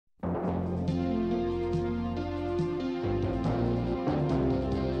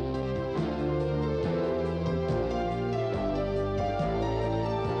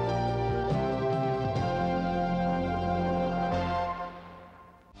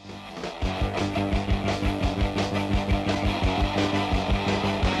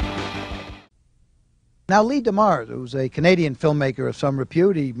Now, Lee Demarbe, who's a Canadian filmmaker of some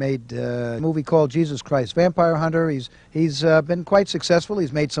repute, he made a movie called Jesus Christ Vampire Hunter. He's been quite successful.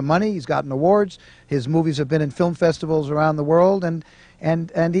 He's made some money. He's gotten awards. His movies have been in film festivals around the world. And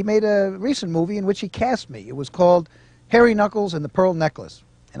he made a recent movie in which he cast me. It was called Hairy Knuckles and the Pearl Necklace.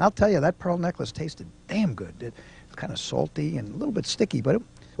 And I'll tell you, that pearl necklace tasted damn good. It's kind of salty and a little bit sticky. But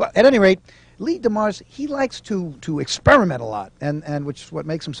well, at any rate, Lee Demarbe, he likes to experiment a lot, and which is what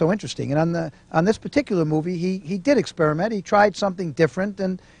makes him so interesting. And on this particular movie, he did experiment. He tried something different,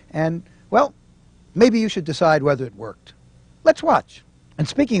 and well, maybe you should decide whether it worked. Let's watch. And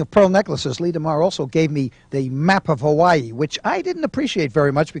speaking of pearl necklaces, Lee Demarbe also gave me the map of Hawaii, which I didn't appreciate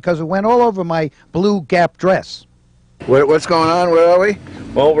very much because it went all over my blue Gap dress. What's going on? Where are we?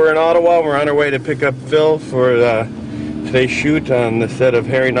 Well, we're in Ottawa. We're on our way to pick up Phil for today's shoot on the set of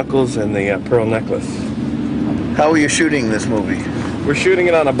Hairy Knuckles and the Pearl Necklace. How are you shooting this movie? We're shooting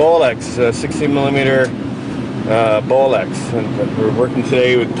it on a Bolex, 16mm Bolex, and we're working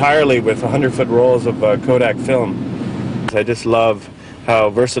today entirely with 100-foot rolls of Kodak film. I just love how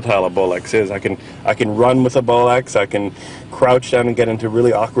versatile a Bolex is. I can run with a Bolex. I can crouch down and get into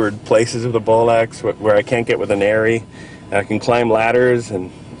really awkward places with a Bolex where I can't get with an Airy. I can climb ladders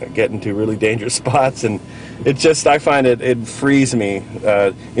and get into really dangerous spots, and it just, I find it frees me.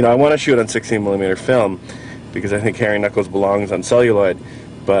 You know, I want to shoot on 16mm film because I think Hairy Knuckles belongs on celluloid,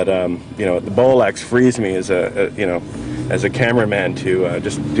 but you know, the Bolex frees me as a cameraman to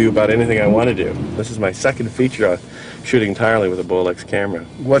just do about anything I want to do. This is my second feature shooting entirely with a Bolex camera.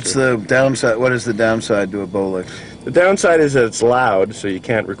 What's the downside? What is the downside to a Bolex? The downside is that it's loud, so you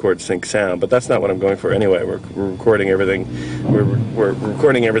can't record sync sound, but that's not what I'm going for anyway. We're recording everything. We're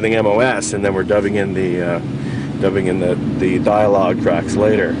recording everything MOS, and then we're dubbing in the dialogue tracks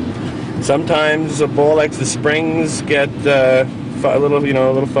later. Sometimes a Bolex, the springs get a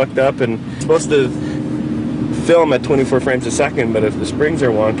little fucked up, and it's supposed to film at 24 frames a second, but if the springs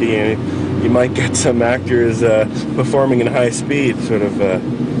are wonky, you might get some actors performing in high speed, sort of,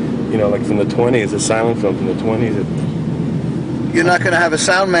 you know, like from the 20s, a silent film from the 20s. You're not going to have a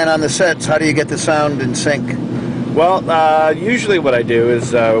sound man on the sets. How do you get the sound in sync? Well, usually what I do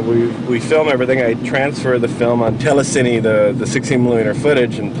is we film everything. I transfer the film on telecine, the 16mm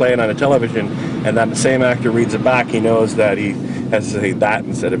footage, and play it on a television, and that the same actor reads it back. He knows that he has to say that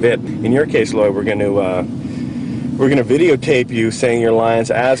instead of it. In your case, Lloyd, we're going to videotape you saying your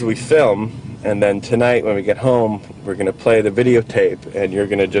lines as we film, and then tonight when we get home, we're going to play the videotape, and you're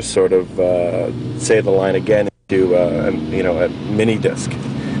going to just sort of say the line again, do a mini disc,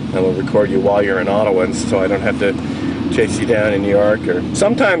 and we'll record you while you're in Ottawa, and so I don't have to chase you down in New York. Or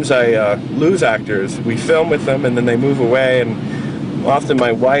sometimes I lose actors. We film with them, and then they move away, and often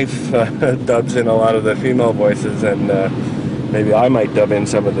my wife dubs in a lot of the female voices, and maybe I might dub in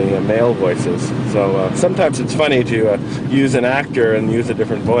some of the male voices. So sometimes it's funny to use an actor and use a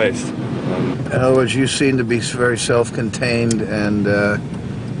different voice. In other words, you seem to be very self-contained, and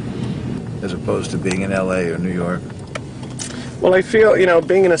as opposed to being in LA or New York. Well, I feel, you know,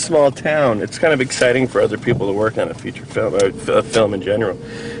 being in a small town, it's kind of exciting for other people to work on a feature film, or a film in general.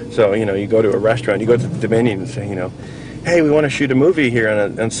 So, you know, you go to a restaurant, you go to the Dominion and say, you know, hey, we want to shoot a movie here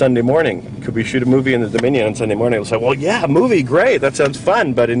on Sunday morning. Could we shoot a movie in the Dominion on Sunday morning? They'll say, well, yeah, a movie, great, that sounds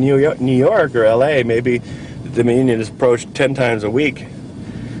fun. But in New York or LA, maybe the Dominion is approached 10 times a week.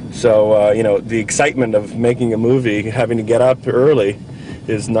 So, you know, the excitement of making a movie, having to get up early,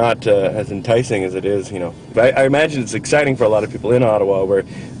 is not as enticing as it is, you know. I imagine it's exciting for a lot of people in Ottawa where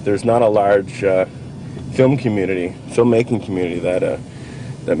there's not a large filmmaking community that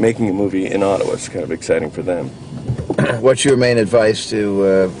making a movie in Ottawa is kind of exciting for them. What's your main advice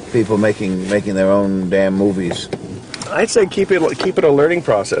to people making their own damn movies? I'd say keep it a learning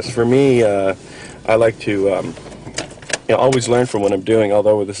process. For me, I like to always learn from what I'm doing.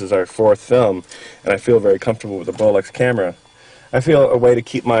 Although this is our 4th film, and I feel very comfortable with the Bolex camera, I feel a way to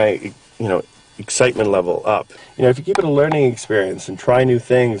keep my excitement level up. You know, if you keep it a learning experience and try new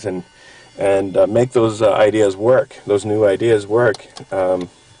things and make those ideas work, those new ideas work, then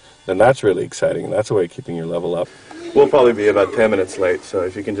that's really exciting, and that's a way of keeping your level up. We'll probably be about 10 minutes late, so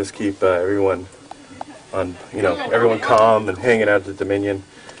if you can just keep everyone calm and hanging out at the Dominion.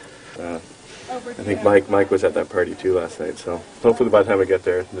 I think Mike was at that party too last night, so hopefully by the time we get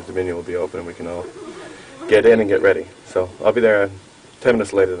there, the Dominion will be open and we can all get in and get ready. So I'll be there 10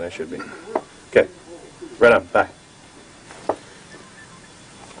 minutes later than I should be. Okay, right on, bye.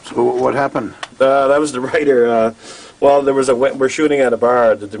 So what happened? That was the writer. Well, we're shooting at a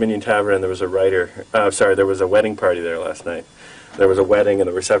bar at the Dominion Tavern, and there was a writer. There was a wedding party there last night. there was a wedding and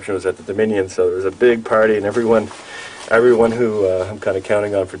the reception was at the Dominion, so there was a big party, and everyone who I'm kind of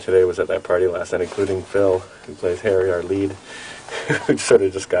counting on for today was at that party last night, including Phil, who plays Harry, our lead, who sort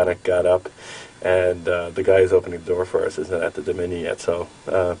of just got up. And the guy who's opening the door for us isn't at the Dominion yet, so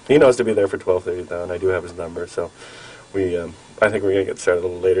he knows to be there for 12:30 though, and I do have his number, so I think we're gonna get started a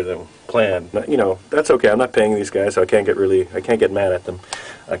little later than planned. You know, that's okay. I'm not paying these guys, so I can't get mad at them.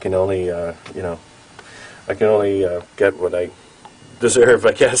 I can only get what I deserve,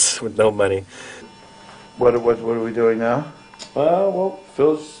 I guess, with no money. What are we doing now? Well,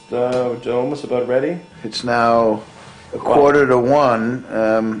 Phil's almost about ready. It's now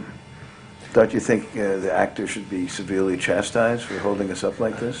 1:15. Don't you think the actor should be severely chastised for holding us up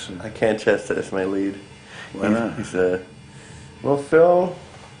like this? I can't chastise my lead. Why not? He's well, Phil's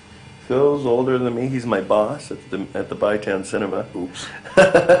older than me. He's my boss at the Bytown Cinema. Oops.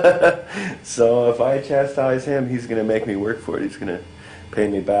 So if I chastise him, he's going to make me work for it. He's going to pay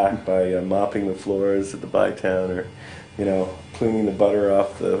me back by mopping the floors at the Bytown, or, you know, cleaning the butter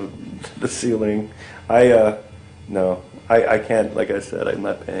off the ceiling. No. I can't, like I said, I'm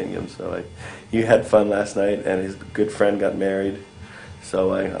not paying him, so he had fun last night, and his good friend got married,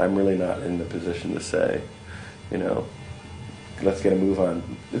 so I'm really not in the position to say, you know, let's get a move on.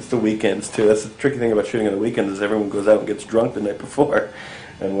 It's the weekends, too. That's the tricky thing about shooting on the weekends, is everyone goes out and gets drunk the night before,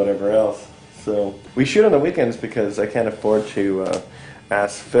 and whatever else. So we shoot on the weekends because I can't afford to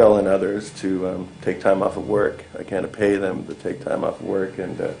ask Phil and others to take time off of work. I can't pay them to take time off of work,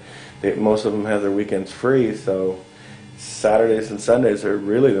 and most of them have their weekends free, so Saturdays and Sundays are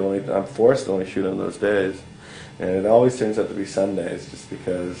really I'm forced to only shoot on those days. And it always turns out to be Sundays, just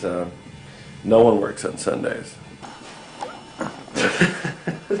because no one works on Sundays.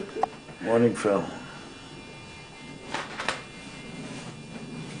 Morning, Phil.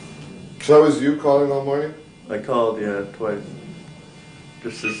 So that was you calling all morning? I called, yeah, twice.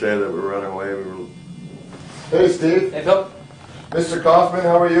 Just to say that we're on our way. Hey, Steve. Hey, Phil. Mr. Kaufman,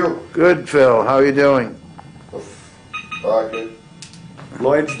 how are you? Good, Phil. How are you doing? Good.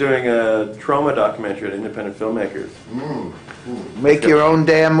 Lloyd's doing a Troma documentary at independent filmmakers. Make your own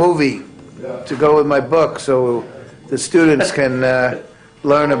damn movie to go with my book, so the students can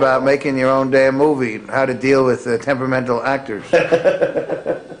learn about making your own damn movie, how to deal with temperamental actors.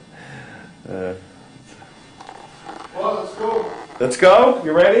 Well, let's go. Let's go?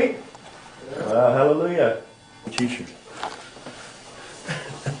 You ready? Hallelujah. T-shirt.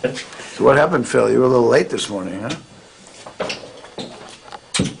 So what happened, Phil? You were a little late this morning, huh?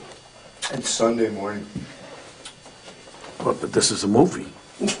 It's Sunday morning. Well, but this is a movie.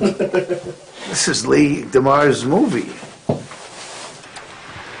 This is Lee Demarbe's movie.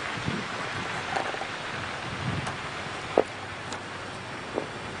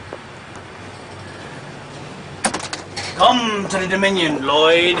 Come to the Dominion,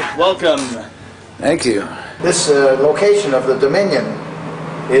 Lloyd. Welcome. Thank you. This location of the Dominion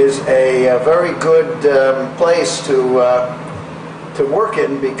is a very good place to work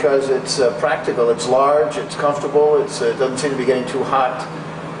in, because it's practical, it's large, it's comfortable, it doesn't seem to be getting too hot,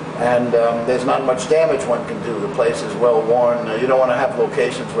 and there's not much damage one can do. The place is well worn. You don't want to have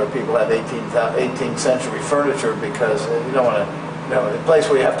locations where people have 18th century furniture, because you don't want to, you know, a place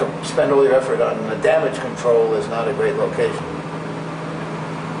where you have to spend all your effort on the damage control is not a great location.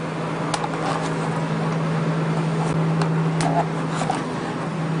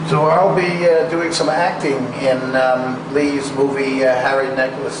 So I'll be doing some acting in Lee's movie Harry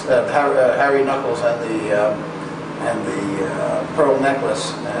Knuckles and the Pearl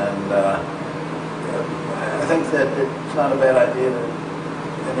Necklace, and I think that it's not a bad idea that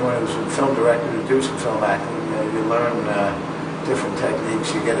anyone who's a film director to do some film acting. You learn different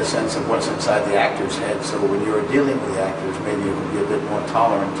techniques. You get a sense of what's inside the actor's head. So when you're dealing with the actors, maybe you can be a bit more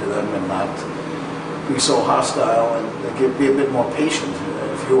tolerant to them and not be so hostile, and be a bit more patient.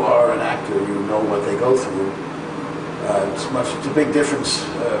 If you are an actor, you know what they go through. It's a big difference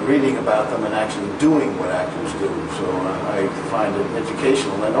reading about them and actually doing what actors do. So I find it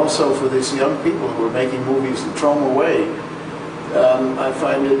educational, and also for these young people who are making movies the Troma way. I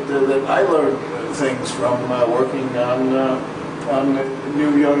find it that I learn things from working on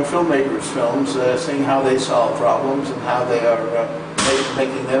new young filmmakers' films, seeing how they solve problems and how they are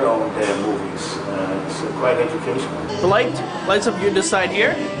making their own damn movies. It's quite educational. The light lights up this side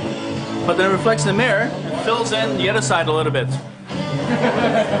here, but then it reflects in the mirror and fills in the other side a little bit.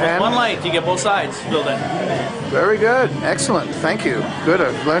 One light, you get both sides filled in. Very good. Excellent. Thank you. Good.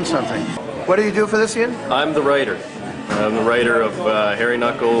 I've learned something. What do you do for this, Ian? I'm the writer. I'm the writer of Harry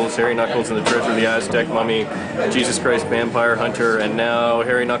Knuckles and the Treasure of the Aztec Mummy, Jesus Christ Vampire Hunter, and now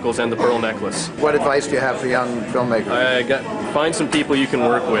Harry Knuckles and the Pearl Necklace. What advice do you have for young filmmakers? Find some people you can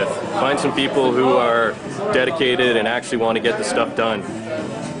work with. Find some people who are dedicated and actually want to get the stuff done.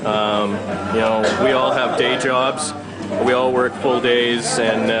 You know, we all have day jobs. We all work full days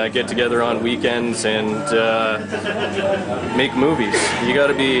and get together on weekends and make movies. You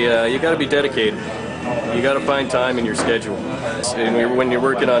gotta be dedicated. You gotta find time in your schedule. And when you're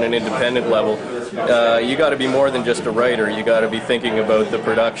working on an independent level, you gotta be more than just a writer. You gotta be thinking about the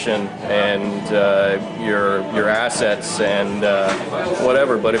production and your assets and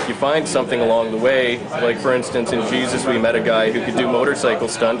whatever. But if you find something along the way, like for instance in Jesus we met a guy who could do motorcycle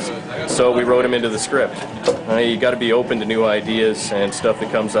stunts, so we wrote him into the script. You gotta be open to new ideas and stuff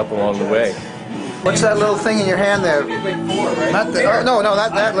that comes up along the way. What's that little thing in your hand there? Not the, oh, no,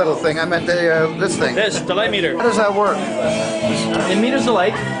 not that little thing. I meant this thing. The light meter. How does that work? It meters the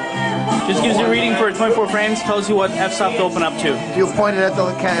light. Just gives you a reading for 24 frames, tells you what f-stop to open up to. You point it at the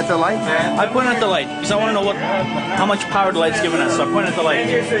light? I point at the light because I want to know how much power the light's giving us, so I point at the light.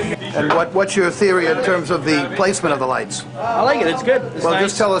 And what's your theory in terms of the placement of the lights? I like it. It's good. It's well, nice.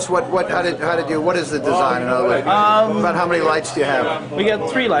 just tell us what is the design? In other words, about how many lights do you have? We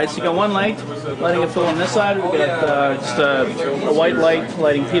got 3 lights. You got 1 light lighting a Phil on this side. We got just a white light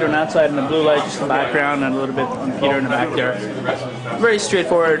lighting Peter on that side, and a blue light just in the background, and a little bit on Peter in the back there. Very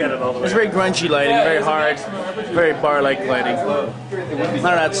straightforward. It's very grungy lighting, very hard, very bar-like lighting. None of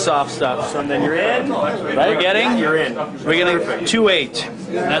that soft stuff. So then you're in. Right? We're getting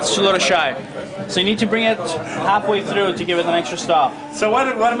 2.8. That's a little shy. So you need to bring it halfway through to give it an extra stop. So what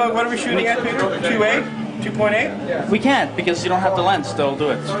are we shooting at, Peter? 2.8? 2.8? We can't because you don't have the lens to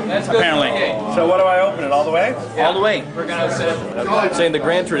do it. Apparently. So what do I open it all the way? All the way. I'm saying the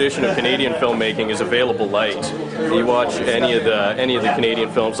grand tradition of Canadian filmmaking is available light. You watch any of the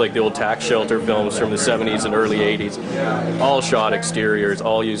Canadian films, like the old tax shelter films from the 70s and early 80s, all shot exteriors,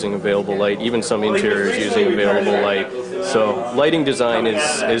 all using available light, even some interiors using available light. So lighting design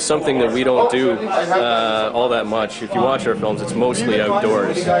is something that we don't do all that much. If you watch our films, it's mostly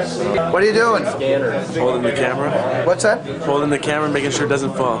outdoors. What are you doing? Holding the camera. What's that? Holding the camera, making sure it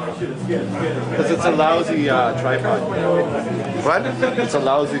doesn't fall. Because it's a lousy tripod. What? It's a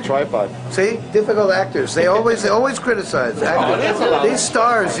lousy tripod. See, difficult actors. They always criticize actors. These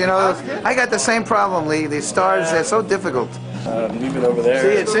stars, you know, I got the same problem, Lee. These stars, they're so difficult. Leave it over there. See,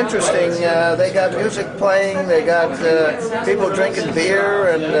 it's interesting. They got music playing. They got people drinking beer,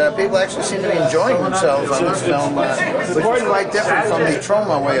 and people actually seem to be enjoying themselves on this film, which is quite different from the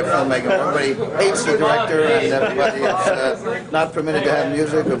Troma way of filmmaking. Everybody hates the director, and everybody is not permitted to have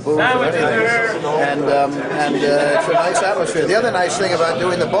music or booze or anything. And it's a nice atmosphere. The other nice thing about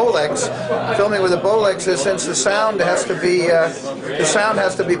doing the Bolex, filming with the Bolex, is since the sound has to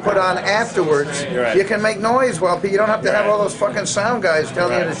be put on afterwards. You can make noise while you don't have to have all those fucking sound guys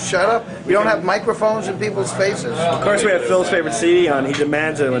telling you to shut up. You don't have microphones in people's faces. Of course, we have Phil's favorite CD on. He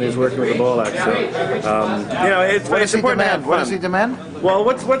demands it when he's working with the Bolex. So, you know, it's important to have fun. What does he demand? Well,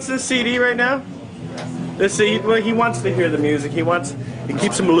 what's this CD right now? This CD, well, he wants to hear the music. It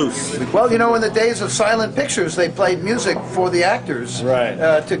keeps him loose. Well, you know, in the days of silent pictures, they played music for the actors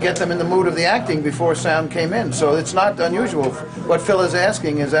to get them in the mood of the acting before sound came in. So it's not unusual. What Phil is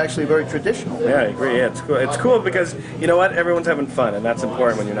asking is actually very traditional. Yeah, I agree. Yeah, it's cool. It's cool because, you know what, everyone's having fun, and that's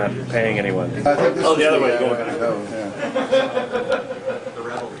important when you're not paying anyone. I think this is the other way.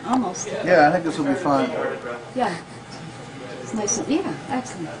 Almost. Yeah, I think this will be fine. Yeah. It's nice. Yeah,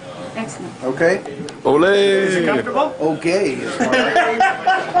 excellent. Excellent. Okay? Ole! Is it comfortable? Okay. Is more like it.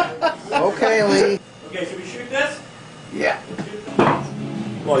 Okay, Lee. Okay, should we shoot this? Yeah.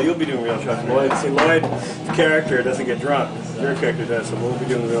 Well, you'll be doing real shots. Lloyd's character doesn't get drunk. Your character does, so we'll be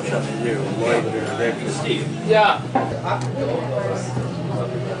doing the real shots with you. Lloyd will do the great. Yeah.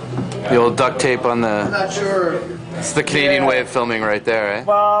 The old duct tape on I'm the... not sure. It's the Canadian way of filming right there, eh?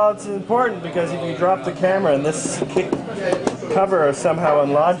 Well, it's important because if you drop the camera and this cover somehow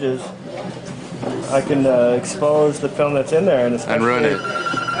enlarges, I can expose the film that's in there and ruin it.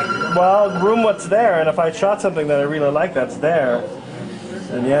 Well, ruin what's there, and if I shot something that I really like that's there,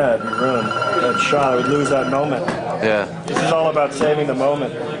 then yeah, it'd be ruined. That shot, I would lose that moment. Yeah. This is all about saving the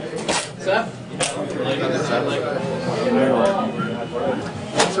moment.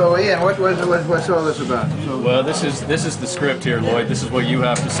 So, Ian, what's all this about? Well, this is the script here, Lloyd. This is what you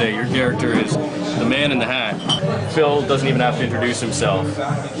have to say. Your character is the man in the hat. Phil doesn't even have to introduce himself.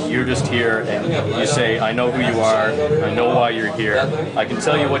 You're just here, and you say, I know who you are, I know why you're here. I can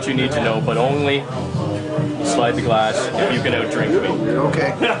tell you what you need to know, but only slide the glass if you can outdrink me.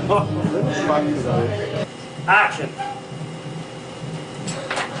 Okay. Action!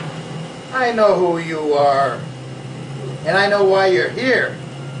 I know who you are, and I know why you're here.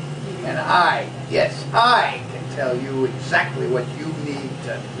 And I, yes, I can tell you exactly what you need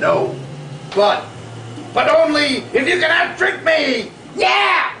to know. But only if you can outdrink me!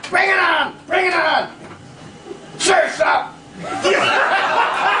 Yeah! Bring it on! Bring it on! Surf's up!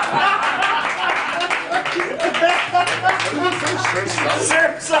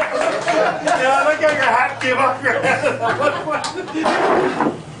 Surf's up! Yeah, look how your hat came off your head.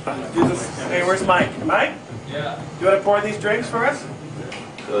 Hey, where's Mike? Mike? Yeah. You want to pour these drinks for us?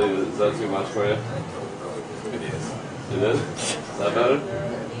 Is that too much for you? It is. It is? Is that better?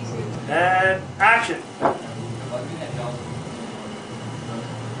 And action.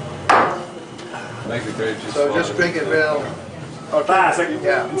 Make the grape juice. So just drink it real. Fast.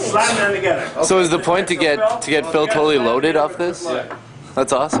 Yeah. Slam them together. So is the point to get Phil totally loaded off this? Yeah.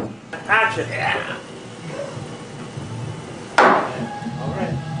 That's awesome. Action. Yeah. All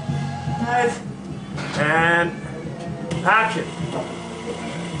right. Nice. And action.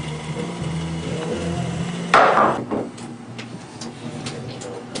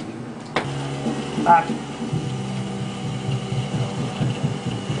 Action.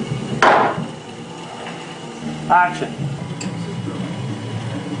 Action.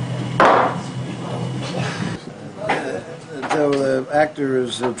 So the actor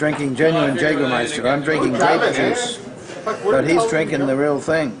is drinking genuine Jägermeister. I'm drinking grape juice, but he's drinking the real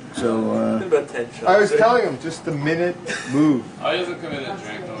thing. So I was telling him just a minute move. Oh, he doesn't come in and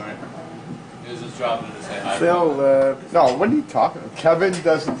drink, don't worry. He was just dropping in to say hi. Phil, No, what are you talking about? Kevin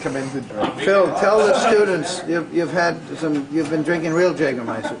doesn't come in to drink. Phil, tell the students you've been drinking real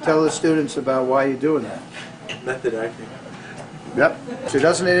Jägermeister. Tell the students about why you're doing that. Method acting. Yep. So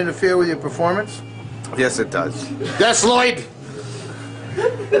doesn't it interfere with your performance? Yes, it does. Yes, Lloyd.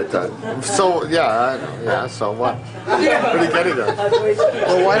 It does. So yeah, yeah. So what? What are you getting at?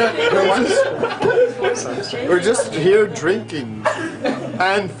 Well, why don't? We're just here drinking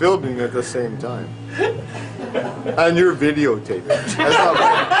and filming at the same time, and you're videotaping. That's not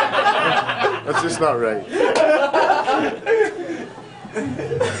right. That's just not right.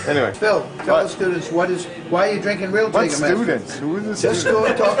 Anyway, Phil, tell the students why are you drinking real what Jägermeister? students? Who are the Just students? go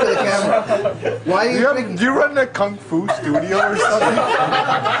and talk to the camera. Why are you drinking? Do you run a kung fu studio or something?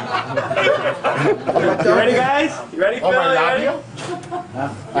 You ready, guys? You ready, Phil? Oh, my You ready? labia?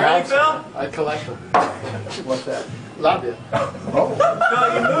 You ready, Phil? I collect them. What's that? Labia. Phil,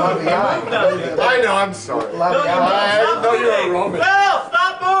 you moved. You moved nothing. I know, I'm sorry. Phil, you moved. I Stop know you're a moving. Roman. Phil,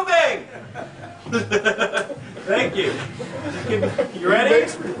 stop moving. Thank you. You ready?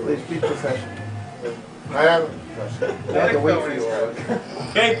 Please be professional. I am. I had to wait for you.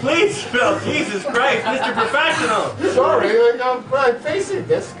 Okay, please, Phil. Jesus Christ, Mr. Professional. Sorry, I'm facing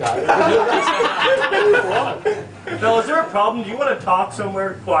this guy. Phil, is there a problem? Do you want to talk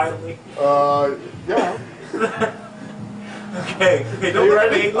somewhere quietly? Yeah. Okay, don't look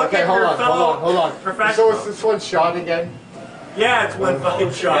at me. Look Okay, at hold your on, fellow hold on. professional. So is this one shot again? Yeah, it's one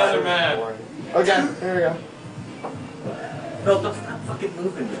fucking shot. Together, man. Okay, here we go. Phil, don't stop fucking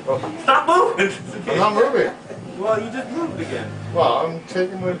moving. Stop moving! I'm not moving. Well, you just moved again. Well, I'm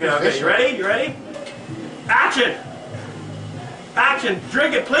taking my Okay, position. you ready? You ready? Action! Action!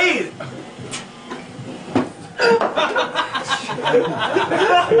 Drink it, please!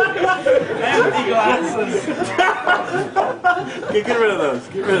 Empty glasses. Okay, get rid of those.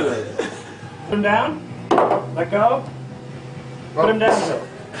 Get rid of those. Put them down. Let go. Put them down. Phil.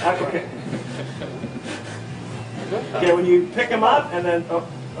 Okay. Okay, when you pick them up and then. Oh.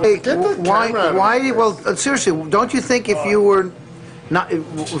 Hey, Get the why? camera out of Why? my Well, seriously, don't you think if you were not,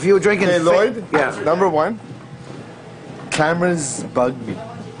 if you were drinking? Hey, Lloyd? Yeah. Number one, cameras bug me.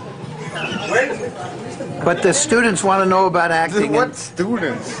 But the students want to know about acting. What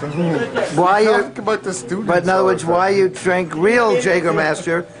students? Why you? Talk about the students. But in other all words, the time. why you drank real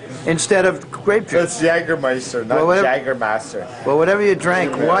Jägermeister instead of grape juice? That's Jägermeister, not Well, whatever- Jägermaster. Well, whatever you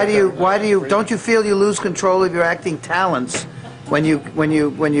drank, why do you? Don't you feel you lose control of your acting talents when you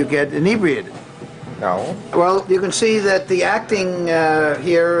get inebriated? No. Well, you can see that the acting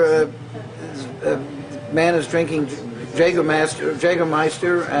here, man is drinking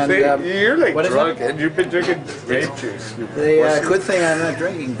Jägermeister, and You're like what is drunk, it? and you've been drinking grape juice. The good thing I'm not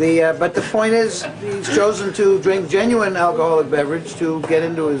drinking. But the point is, he's chosen to drink genuine alcoholic beverage to get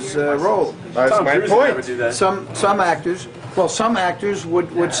into his role. That's my point. Some actors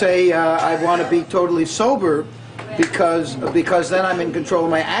would say, I want to be totally sober because then I'm in control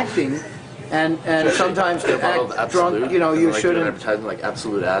of my acting. And sometimes to act drunk, you shouldn't. Advertising like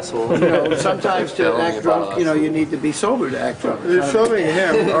absolute asshole. Sometimes to act drunk, you need to be sober to act drunk. You're filming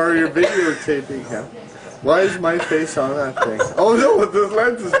him, or you're videotaping him. Why is my face on that thing? Oh no, this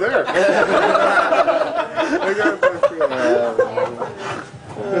lens is there.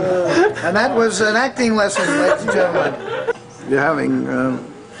 And that was an acting lesson, ladies and gentlemen. You're having,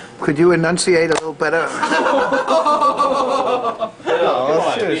 could you enunciate a little better?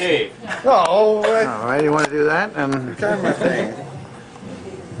 No, seriously. No, All right, you want to do that? And kind of my thing.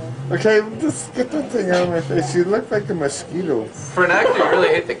 Okay, just get that thing out of my face. You look like a mosquito. For an actor, you really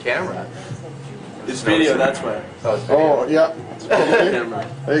hate the camera. It's video, that's why. Oh, yeah. Okay.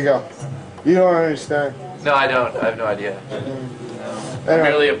 There you go. You don't understand. No, I don't. I have no idea. Anyway,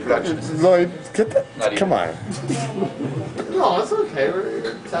 Merely a production. Lloyd, get that. Not Come on. No, it's okay.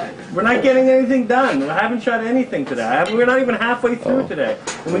 We're not getting anything done. We haven't shot anything today. We're not even halfway through today.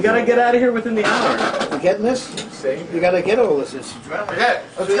 And we gotta get out of here within the hour. you getting this? You got to get all this. Okay,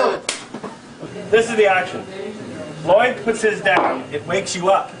 let's go. This is the action. Lloyd puts his down. It wakes you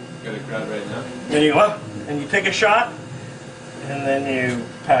up. Got a crowd right now. Then you go up, and you take a shot, and then you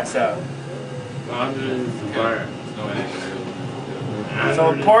pass out. 100 is the bar. No way.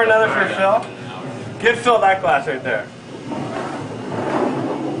 So pour another for Phil. Give Phil that glass right there.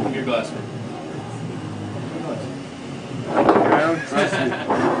 Give your glass. I don't trust you.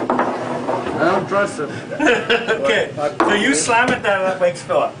 I don't trust him. Okay, so you slam it down, that wakes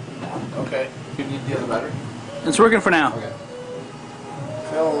Phil up. Okay. You need the other battery? It's working for now.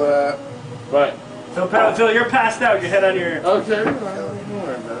 Phil, Right. Phil, you're passed out. Your head on your... Okay.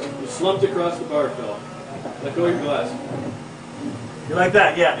 You slumped across the bar, Phil. Let go of your glass. You like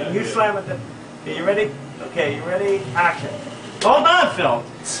that, yeah. And you slam it. Okay, you ready? Okay, you ready? Action. Hold on, Phil.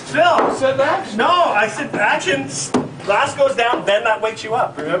 Phil. You said action. No, I said action. Glass goes down, then that wakes you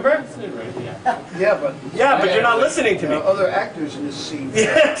up. Remember? yeah, but Yeah, but you're not listening to there me. are other actors in this scene.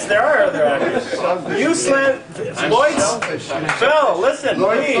 Yes, there are other actors. You slam. Lloyd's. Selfish. Phil, listen,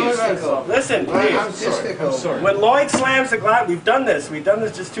 please. Listen, I'm please. sorry. When Lloyd slams the glass, we've done this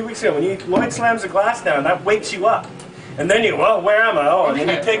just 2 weeks ago. When Lloyd slams the glass down, that wakes you up. And then you, well, where am I? Oh, and then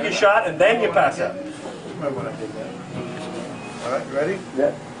you take your shot, and then you pass out. Remember when I did that? All right, you ready?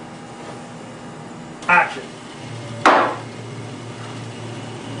 Yeah. Action.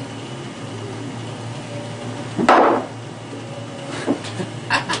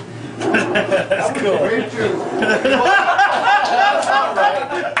 That's cool.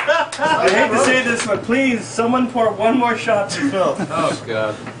 I hate to say this, but please, someone pour one more shot to Phil. Oh,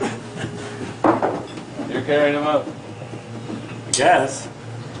 God. You're carrying him up. I guess.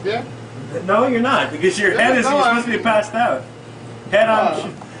 Yeah. No, you're not, because your head is you're supposed to be passed out. Head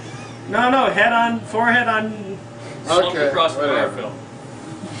on. No, head on, forehead on. Slumped Okay. across the bar, whatever. Phil.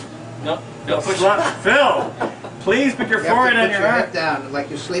 No, push Phil, please put your You forehead have on to your put your arm. head down like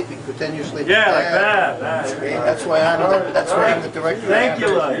you're sleeping. Pretend you're sleeping. Yeah, like that. That's why I'm the director. Thank you,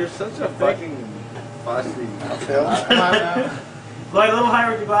 Lloyd. You're such a fucking fussy. Phil, come on now. Lloyd, a little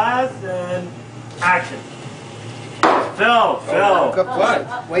higher with your glass, and action. Phil.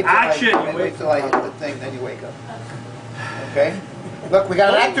 What? Wait till Action. wait till I hit the thing, then you wake up. Okay? Look, we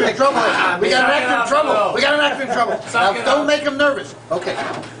got an actor in trouble. We got an actor in trouble. We got an actor in trouble. Now, don't make him nervous. Okay.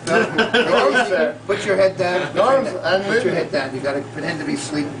 Phil, put your head down. Put your head down. You got to pretend to be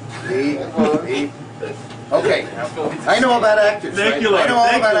sleeping. Okay. I know about actors. Thank right? you, Lloyd. I know all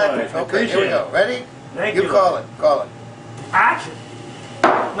Thank about you, actors. Lloyd. Okay, here we go. Ready? Thank You you. call it. Call it. Action.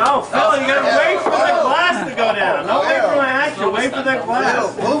 No, Phil, you gotta wait for the glass to go down. Don't wait for my action. Wait for the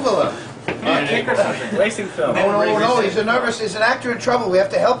glass. Move a little. Kick or something. Racing Phil. No, he's a nervous, he's an actor in trouble. We have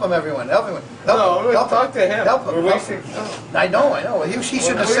to help him, everyone. Help him. Help him. Talk to him. Help him. We're wasting. I know. He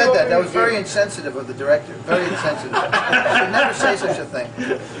shouldn't have said that. That was very insensitive of the director. Very insensitive. He should never say such a thing.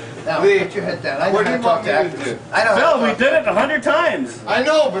 Now, put your head down. I know What do how you to talk want to me to actors. do? I know how to Phil, we talk did it 100 times. I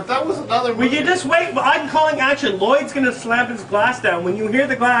know, but that was another Will movie. you just wait? I'm calling action. Lloyd's gonna slam his glass down. When you hear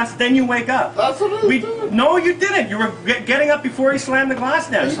the glass, then you wake up. That's what I was doing. No, you didn't. You were getting up before he slammed the glass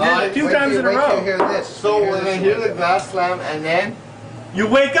down. You did it 2 times in a Wait till you row. hear this. So when I hear the glass slam and then... You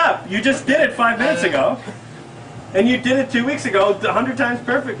wake up. You just did it 5 minutes ago. And you did it 2 weeks ago 100 times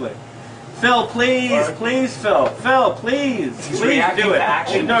perfectly. Phil, please, please, Phil. Phil, please. Please do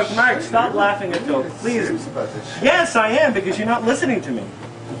it. No, Mark, stop laughing at Phil. Please. Yes, I am, because you're not listening to me.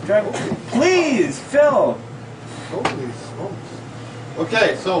 Please, Phil. Holy smokes.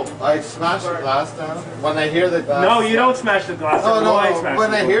 Okay, so I smash the glass down. When I hear the glass... No, you don't smash the glass. No, Lloyd smashes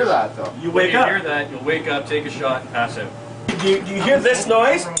when I the hear glass. that though. You When wake you up. hear that, you'll wake up, take a shot, and pass out. Do you hear this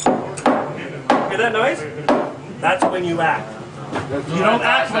noise? Hear that noise? That's when you act. You don't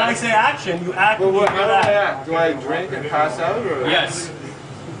act when I say action, you act when you hear How do I that. act? Do I drink and pass out or... Yes.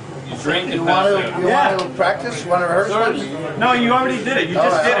 You drink You and want pass to out. practice? You want to rehearse? No, you already did it. You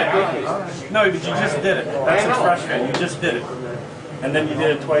just did it. All right. No, but you just did it. That's what's frustrating. You just did it. And then you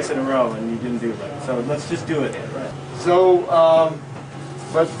did it twice in a row, and you didn't do it. So let's just do it. So,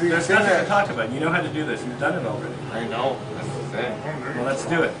 but the There's thing nothing to that, talk about. You know how to do this. You've done it already. I know, that's the thing. Well, let's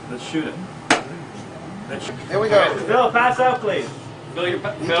do it. Let's shoot it. Here we go. Phil, pass out, please. Phil, you're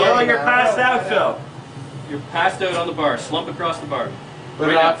Phil, you're passed out, Phil. You're passed out on the bar. Slump across the bar. But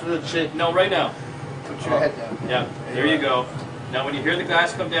Right after now. the chick. No, right now. Put your head down. Yeah, there you go. Now when you hear the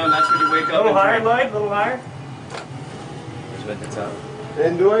glass come down, that's when you wake A up. little and higher, drink. Lloyd. A little higher.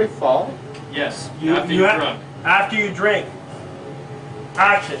 And do I fall? Yes, after you're drunk. After you drink.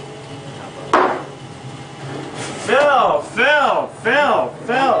 Action.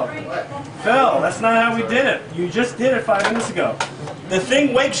 Phil, that's not how we did it. You just did it 5 minutes ago. The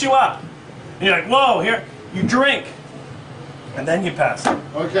thing wakes you up. And you're like, whoa, here, you drink. And then you pass.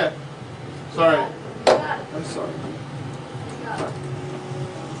 Okay. Sorry. I'm sorry.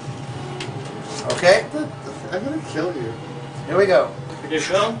 Okay, I'm gonna kill you. here we go. Okay,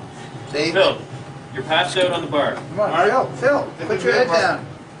 Phil? See? Phil, you're passed out on the bar. Come on, Phil, put your head down.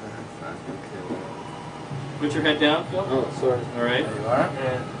 Put your head down, Phil. Oh, sorry. All right. There you are.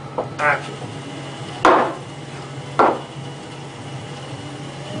 Action.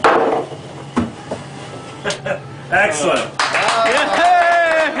 Excellent.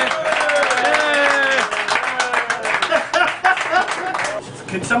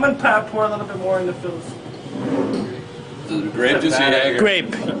 Can someone pour a little bit more into Phil's? Grape juice or Jaeger?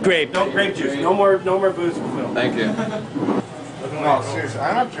 Grape. No grape juice. No more booze for Phil. Thank you. No, seriously,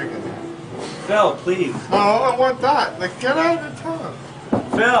 I'm not drinking that. Phil, please. No, I want that. Like, get out of the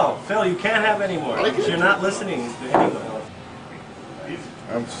tongue. Phil, you can't have any more. Because you're not listening to anyone.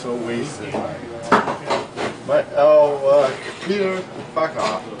 I'm so wasted. But, Peter, fuck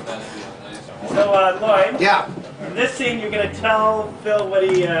off. So, Lloyd. Yeah. In this scene, you're going to tell Phil what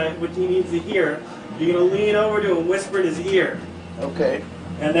he needs to hear. You're going to lean over to him, whisper in his ear. Okay.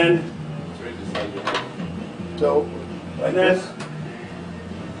 And then... So, And then...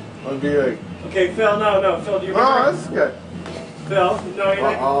 I'll be like, Okay, Phil, no, Phil, do you remember? oh, that's good. Phil, no, you're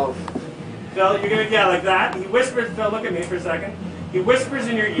Oh, Phil, you're going to, yeah, like that. He whispers, Phil, look at me for a second. He whispers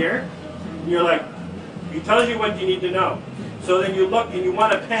in your ear, and you're like, he tells you what you need to know. So then you look and you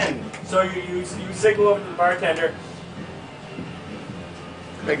want a pen. So you signal over to the bartender.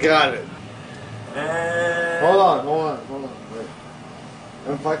 I got it. And Hold on. Wait.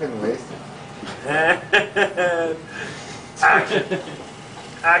 I'm fucking wasted. Action.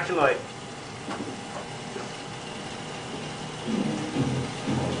 Action, Lloyd.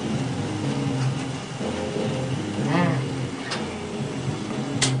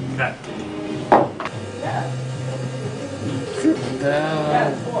 Cut.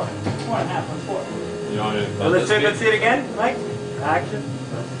 You want to Well, let's see it again, Mike. Action.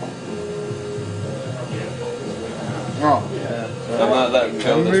 Oh. I'm not letting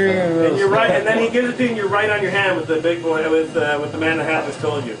Phil this one. And you're right, and then he gives it to you, and you're right on your hand with the big boy, with the man in the hat just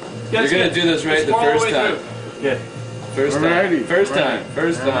told you. You're going to do this right the first time. Yeah. First I'm time. ready. First I'm time. ready.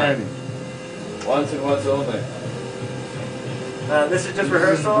 First I'm time. ready. Once and once only. This is just This is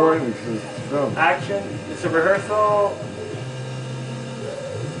rehearsal. important because it's film. Action. It's a rehearsal.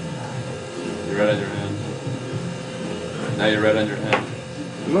 You're right on your hand. Now you're right on your hand.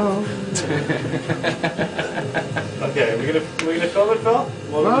 No. Okay, we're gonna film it, Phil.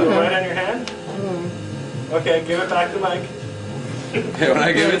 We'll do it right on your hand. Okay, give it back to Mike. Okay, when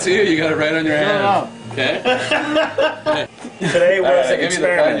I give it to you, you got it right on your hand. Okay? Today was Alright, I an give you the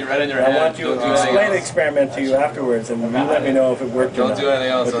pen, experiment. you right on your I hand. want you Don't to do anything explain the else. experiment to you afterwards, and you let me know if it worked or Don't not. do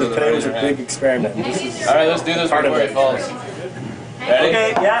anything else But other than today right was on a your big hand. experiment. Alright, let's do this Part of before he it. falls. Ready? Okay,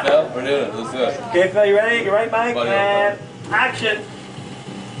 yeah. Phil, we're doing it. Let's do it. Okay, Phil, you ready? You right, Mike? Buddy, And action.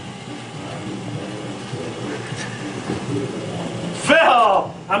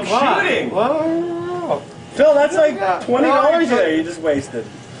 Phil, I'm shooting. Well, Phil, that's like $20 Well, there you just wasted.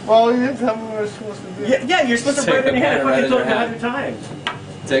 well, you didn't tell me what I was supposed to do. Yeah, you're supposed to Take write it in the your hand. I pen fucking right told in you your 100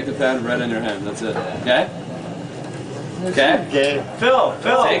 times. Take the pen right in your hand. That's it. Okay? Okay? Okay. Phil,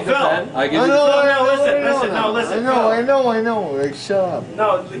 Take the pen. I give I you know, the no, I know, listen, I know listen, now. no, listen, I know. Like, shut up.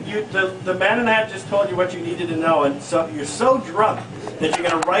 No, the man in the hat just told you what you needed to know, and so you're so drunk that you're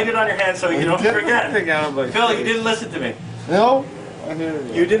gonna write it on your hand so you don't forget. Phil, you didn't listen to me. No? I hear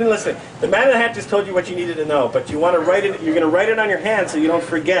you. You didn't listen. The man in the hat just told you what you needed to know, but you want to write it. You're gonna write it on your hand so you don't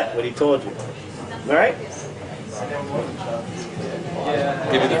forget what he told you. All right? Give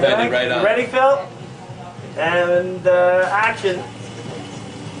me the pen and write on. You ready, Phil? And action.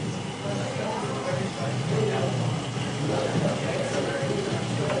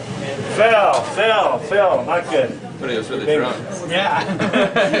 Phil, not good. But he was really drunk. Yeah.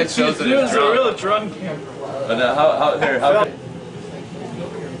 It shows that He was he's drunk. real drunk. But how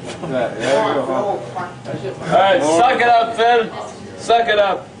Alright, suck it up, Phil. Suck it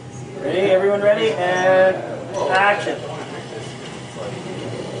up. Ready? Everyone ready? And action.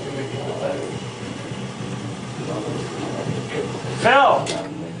 Phil!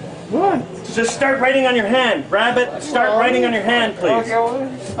 What? Just start writing on your hand. Grab it, start writing on your hand, please. Okay, well,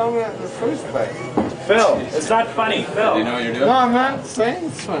 tell me at the first place. Phil, it's not funny. Phil. Do you know what you're doing? No, I'm not saying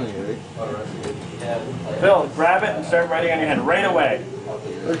it's funny, Rick. Phil, grab it and start writing on your hand right away.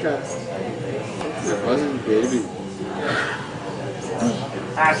 Okay. It's a funny baby.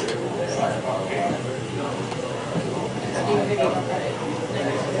 Action.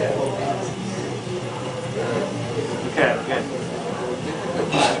 Okay, good.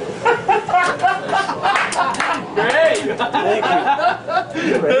 Great.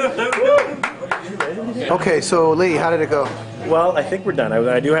 Okay, so Lee, how did it go? Well, I think we're done.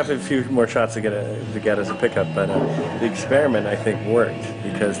 I do have a few more shots to get as a pickup, but the experiment I think worked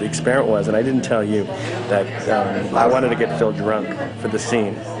because the experiment was, and I didn't tell you that I wanted to get Phil drunk for the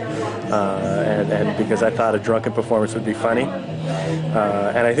scene, and because I thought a drunken performance would be funny,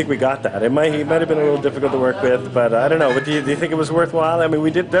 and I think we got that. He might have been a little difficult to work with, but I don't know. But do you think it was worthwhile? I mean,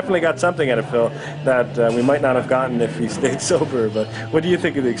 we definitely got something out of Phil that we might not have gotten if he stayed sober. But what do you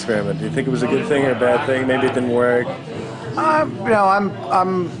think of the experiment? Do you think it was a good thing or a bad thing? Maybe it didn't work. I'm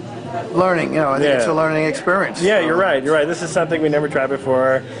learning. I think it's a learning experience. Yeah, you're right. You're right. This is something we never tried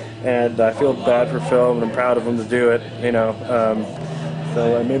before, and I feel bad for Phil, and I'm proud of him to do it.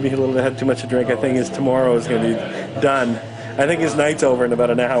 So maybe he had too much to drink. I think tomorrow is going to be done. I think his night's over in about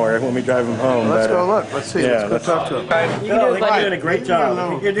an hour when we drive him home. Let's go look. Let's see. Yeah, let's go talk to him. I think you're doing a great job. I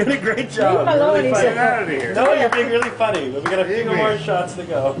think you're doing a great job. Really funny. Out of here. No, you're being really funny. But we got a few more shots to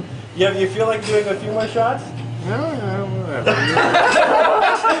go. You feel like doing a few more shots? No, whatever.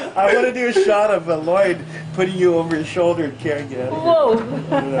 I want to do a shot of Lloyd putting you over his shoulder and carrying you out of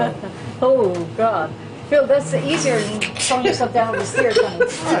here. Whoa. Oh, God. Phil, that's easier than throwing yourself down the stairs, honey.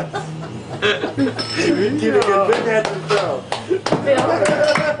 Give it a big hand to Phil. Phil.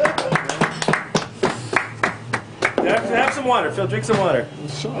 Have some water, Phil. Drink some water.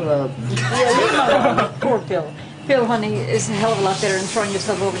 Shut up. Yeah, leave him alone. Poor Phil. Phil, honey, is a hell of a lot better than throwing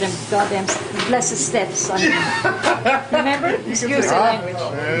yourself over them goddamn blessed steps. Remember? Excuse the language.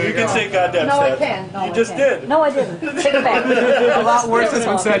 You can say goddamn No, I steps. can. No, You I just can. did. No, I didn't. Take it back. A lot worse than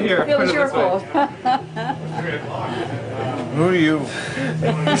what's said here. Phil, it's your fault. Who are you?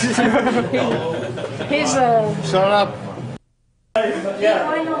 He's Shut up.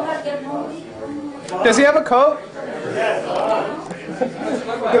 Does he have a coat?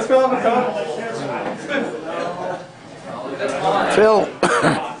 Does Phil have a coat? Phil.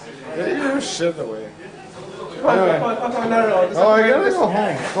 Get your shit away. No. Oh, I gotta go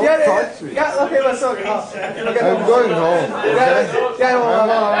home. Don't talk to me. Yeah, okay, let's go. I'm going home.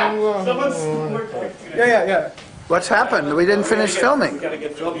 Yeah. What's happened? We didn't finish filming. Gotta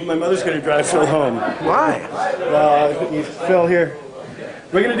get Phil. My mother's gonna drive Phil home. Why? Phil, here.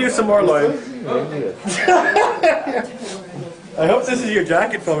 We're gonna do some more, Lloyd. I hope this is your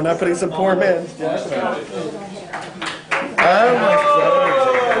jacket, Phil. We're not putting some poor man's jacket on.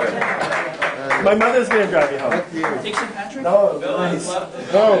 My mother's gonna drive you home. Take some Patrick. No, nice.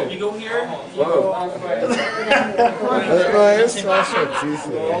 No. You go here. It's also teeth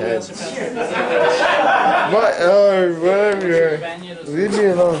in the head. Whatever. Leave me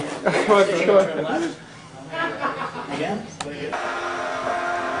alone. Again?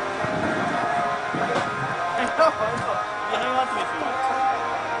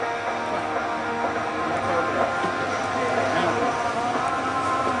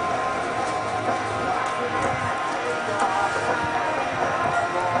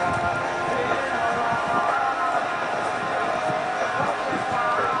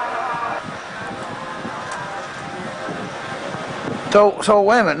 So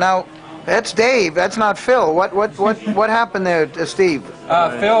wait a minute. Now, that's Dave. That's not Phil. What happened there, Steve?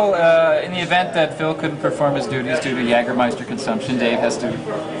 Phil, in the event that Phil couldn't perform his duties due to Jägermeister consumption, Dave has to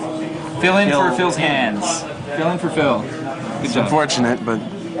fill in for Phil's hands. Fill in for Phil. It's unfortunate, but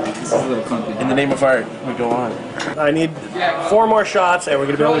this is a little clunky. in the name of art, we go on. I need 4 more shots, and we're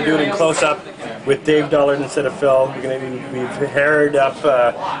going to be able to do it in close-up with Dave Dullard instead of Phil. We've haired up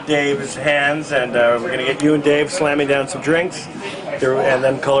Dave's hands, and we're going to get you and Dave slamming down some drinks, and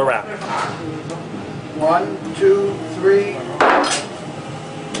then color wrap. 1, 2, 3.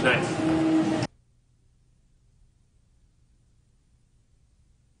 Nice.